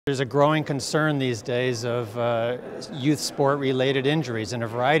There's a growing concern these days of youth sport-related injuries in a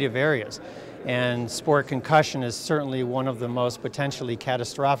variety of areas, and sport concussion is certainly one of the most potentially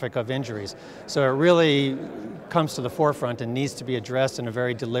catastrophic of injuries. So it really comes to the forefront and needs to be addressed in a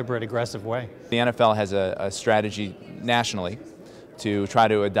very deliberate, aggressive way. The NFL has a strategy nationally to try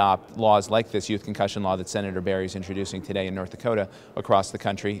to adopt laws like this youth concussion law that Senator Berry is introducing today in North Dakota across the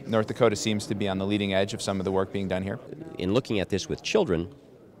country. North Dakota seems to be on the leading edge of some of the work being done here. In looking at this with children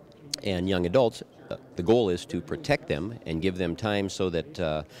and young adults, the goal is to protect them and give them time so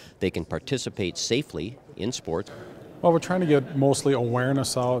that they can participate safely in sports. Well, we're trying to get mostly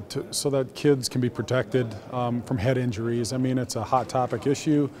awareness out so that kids can be protected from head injuries. I mean, it's a hot topic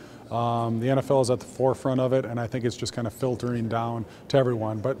issue. The NFL is at the forefront of it, and I think it's just kind of filtering down to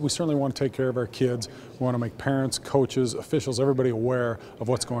everyone. But we certainly want to take care of our kids. We want to make parents, coaches, officials, everybody aware of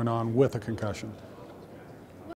what's going on with a concussion.